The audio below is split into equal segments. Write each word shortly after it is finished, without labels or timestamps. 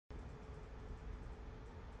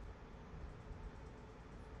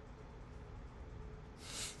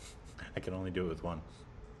can only do it with one.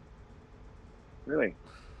 Really?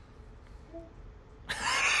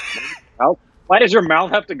 Why does your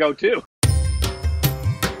mouth have to go too?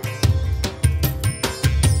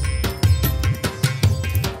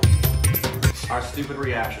 Our stupid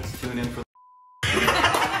reactions. Tune in for.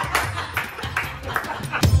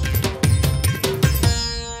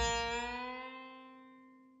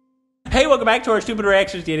 Hey, welcome back to our stupid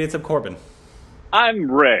reactions. The idiots of Corbin. I'm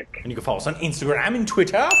Rick. And you can follow us on Instagram and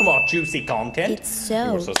Twitter for more juicy content. It's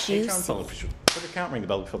so juicy. Follow official Twitter account, ring the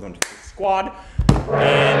bell to fill them to the squad.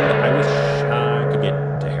 And I wish I could get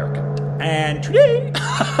a haircut. And today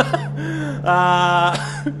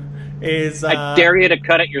is I dare you to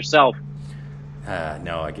cut it yourself.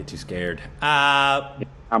 no, I get too scared.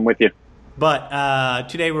 I'm with you. But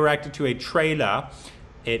today we're reacting to a trailer.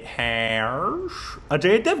 It has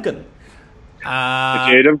Ajay Devgn.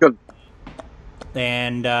 Ajay Devgn.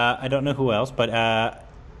 And I don't know who else, but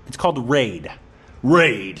it's called Raid.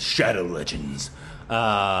 Raid Shadow Legends.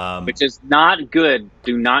 Which is not good.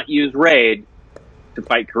 Do not use Raid to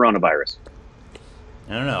fight coronavirus.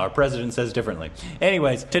 I don't know. Our president says differently.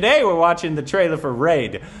 Anyways, today we're watching the trailer for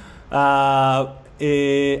Raid. I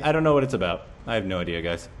don't know what it's about. I have no idea,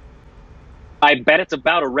 guys. I bet it's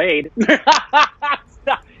about a raid.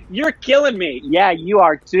 Stop. You're killing me. Yeah, you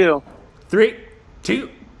are too. 3, 2,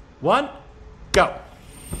 1, go.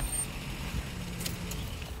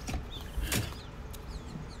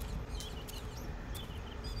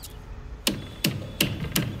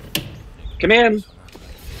 Come in.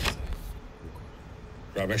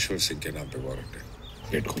 Rameshwar Singh के नाम पे warrant है।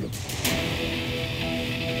 Gate खोलो।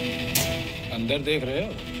 अंदर देख रहे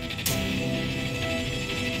हो?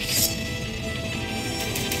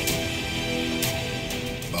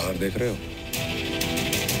 बाहर देख रहे हो?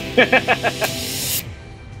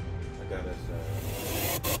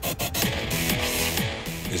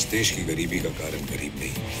 इस देश की गरीबी का कारण गरीब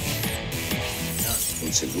नहीं,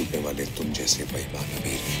 उनसे लूटने वाले तुम जैसे बेईमान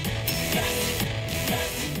अमीर।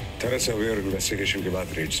 तरह से अवेयर इन्वेस्टिगेशन के बाद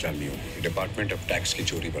रेड्स डालनी होगी। डिपार्टमेंट ऑफ टैक्स की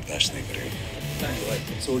चोरी बर्दाश्त नहीं करेगा।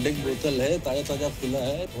 सोडे की बोतल है, ताजा ताजा खुला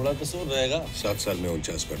है, थोड़ा कसूर रहेगा। 7 साल में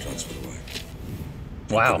 49 बार ट्रांसफर हुआ है।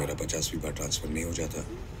 वाह। मेरा 50वीं बार ट्रांसफर नहीं हो जाता,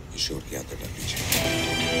 ईश्वर की आदत डाल दीजिए।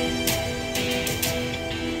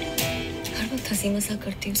 हर वक्त हंसी मजाक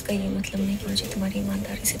करती हूँ, उसका ये मतलब नहीं कि मुझे तुम्हारी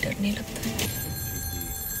ईमानदारी से डरने लगता है।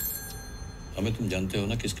 हमें तुम जानते हो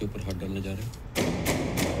ना किसके ऊपर हाथ डालने जा रहे हो?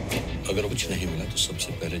 अगर कुछ नहीं मिला तो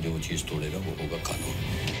सबसे पहले जो वो चीज तोड़ेगा वो होगा कानून।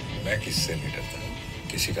 मैं किससे नहीं डरता,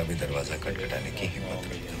 किसी का भी दरवाजा खटखटाने की हिम्मत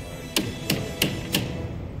रखता हूँ।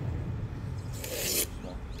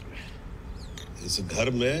 इस घर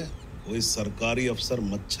में कोई सरकारी अफसर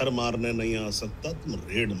मच्छर मारने नहीं आ सकता, तुम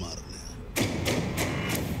रेड मारने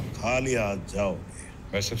खाली हाथ जाओगे।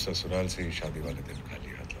 मैं सिर्फ ससुराल से ही शादी वाले दिन खाली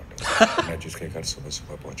हाथ लौटा। मैं जिसके घर सुबह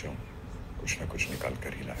सुबह पहुंचा हूँ, कुछ ना कुछ निकाल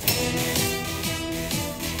कर ही लाया।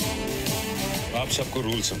 आप सबको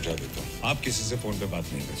रूल समझा देता हूँ। आप किसी से फोन पे बात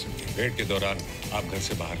नहीं कर सकते। रेड के दौरान आप घर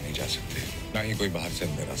से बाहर नहीं जा सकते, ना ही कोई बाहर से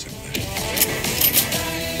अंदर आ सकता है।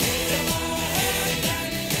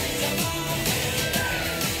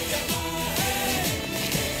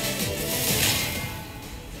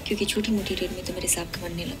 क्योंकि छोटी मोटी रेड में तो मेरे सांप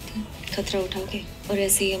कमरने लगते हैं। खतरा उठाओगे और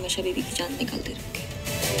ऐसे ही हमेशा बीवी की जान निकालते रहोगे।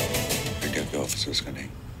 इंडिया के ऑफिसर्स का नहीं,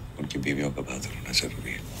 उनकी बीवियों का बहादुर होना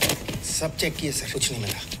जरूरी है। सब चेक किए सर, कुछ नहीं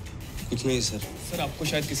मिला। कुछ नहीं सर। सर आपको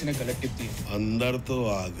शायद किसी ने गलत टिप दी। अंदर तो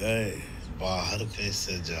आ गए, बाहर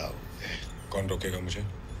कैसे जाओगे? कौन रोकेगा मुझे?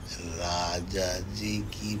 राजा जी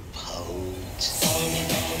की फौज।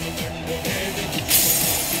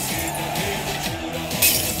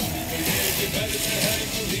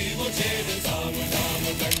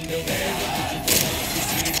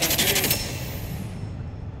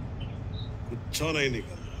 कुछ नहीं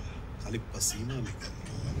निकल रहा, खाली पसीना निकल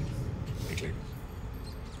रहा है। निकलेगा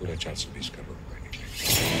पूरा 420 करोड़ रुपए निकलेगा।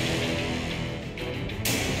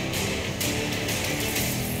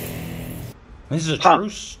 This is a true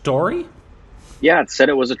story? Yeah, it said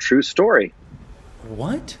it was a true story.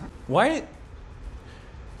 What? Why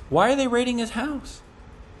are they raiding his house?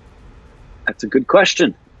 That's a good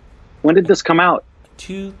question. When did this come out?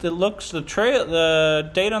 The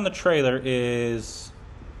date on the trailer is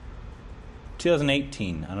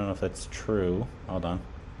 2018. I don't know if that's true. Hold on.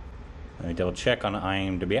 Let me double check on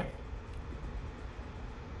IMDb.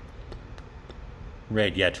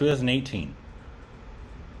 Raid, yeah, 2018.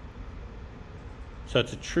 So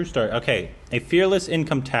it's a true story. Okay, a fearless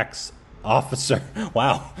income tax officer.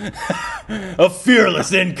 Wow. A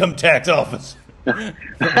fearless income tax officer.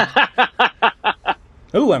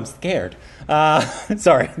 Ooh, I'm scared.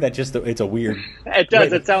 Sorry, it's a weird. It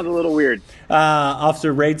does. It sounds a little weird.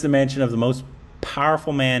 Officer raids the mansion of the most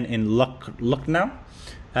powerful man in Lucknow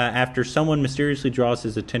after someone mysteriously draws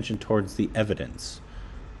his attention towards the evidence.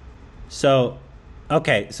 So,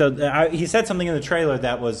 okay, so he said something in the trailer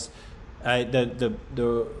that was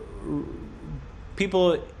the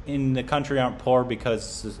people in the country aren't poor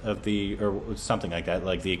because of or something like that,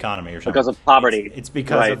 like the economy or something. Because of poverty. It's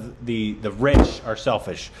because of the rich are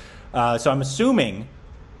selfish. So I'm assuming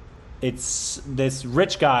it's this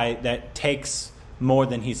rich guy that takes more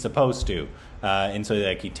than he's supposed to, and so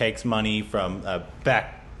like he takes money from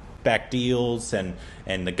back deals and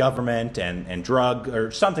the government and drug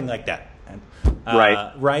or something like that.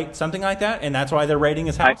 Right, something like that, and that's why they're raiding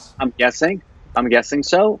his house. I'm guessing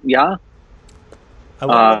so. Yeah.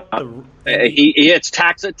 It's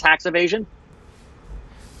tax evasion.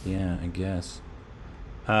 Yeah, I guess.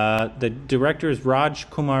 The director is Raj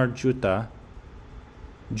Kumar Gupta.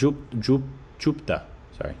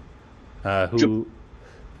 Sorry, who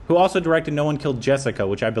also directed No One Killed Jessica,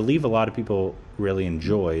 which I believe a lot of people really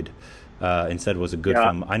enjoyed and said was a good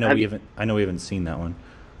film. I know we haven't seen that one.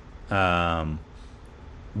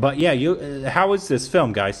 But yeah, how is this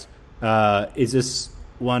film, guys? Is this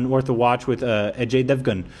one worth a watch with Ajay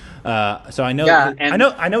Devgn? So I know,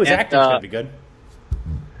 I know his acting's gonna be good.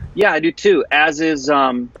 Yeah, I do too. As is,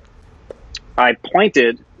 I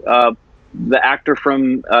pointed the actor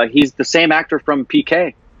from. He's the same actor from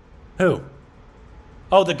PK. Who?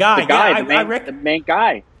 Oh, the guy. The main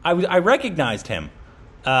guy. I recognized him.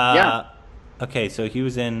 Yeah. Okay, so he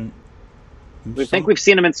was in. I think we've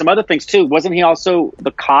seen him in some other things too. Wasn't he also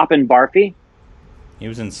the cop in Barfi? He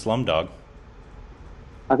was in Slumdog.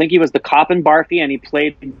 I think he was the cop in Barfi, and he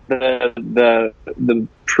played the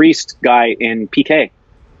priest guy in PK.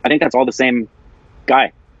 I think that's all the same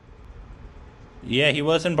guy. Yeah, he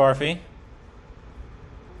was in Barfi.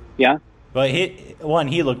 Yeah. But he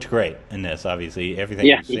looked great in this, obviously. Everything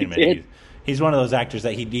Yeah, we've seen him he in. did. He's one of those actors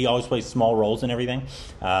that he always plays small roles and everything.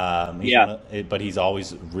 But he's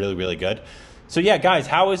always really, really good. So yeah, guys,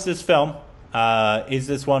 how is this film? Is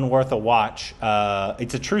this one worth a watch?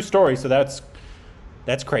 It's a true story, so that's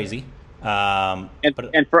crazy. And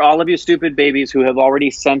for all of you stupid babies who have already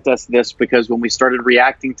sent us this, because when we started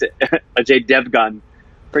reacting to Ajay Devgn,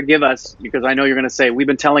 forgive us, because I know you're going to say, we've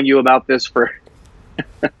been telling you about this for...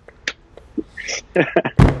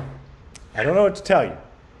 I don't know what to tell you.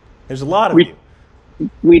 There's a lot of you.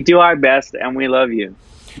 We do our best, and we love you.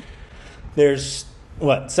 There's,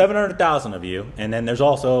 700,000 of you, and then there's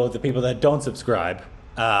also the people that don't subscribe.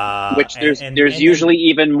 Which there's usually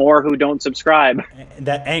even more who don't subscribe.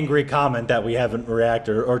 That angry comment that we haven't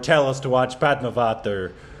reacted, or tell us to watch Padmavat,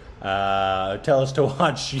 or tell us to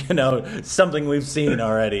watch, something we've seen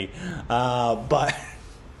already. But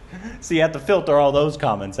so you have to filter all those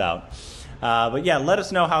comments out. But yeah, let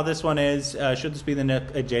us know how this one is. Should this be the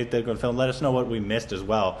next Ajay Devgn film? Let us know what we missed as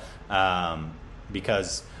well.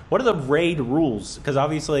 Because what are the raid rules? Because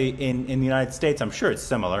obviously in the United States, I'm sure it's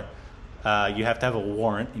similar. You have to have a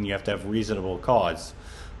warrant, and you have to have reasonable cause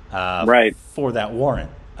for that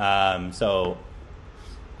warrant. So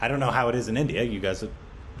I don't know how it is in India. You guys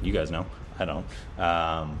know. I don't.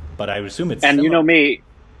 But I would assume it's similar. You know me,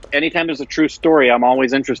 anytime there's a true story, I'm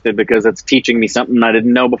always interested because it's teaching me something I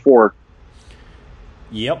didn't know before.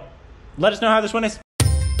 Yep. Let us know how this one is.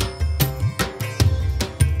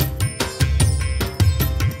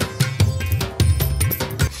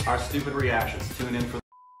 Our stupid reactions. Tune in for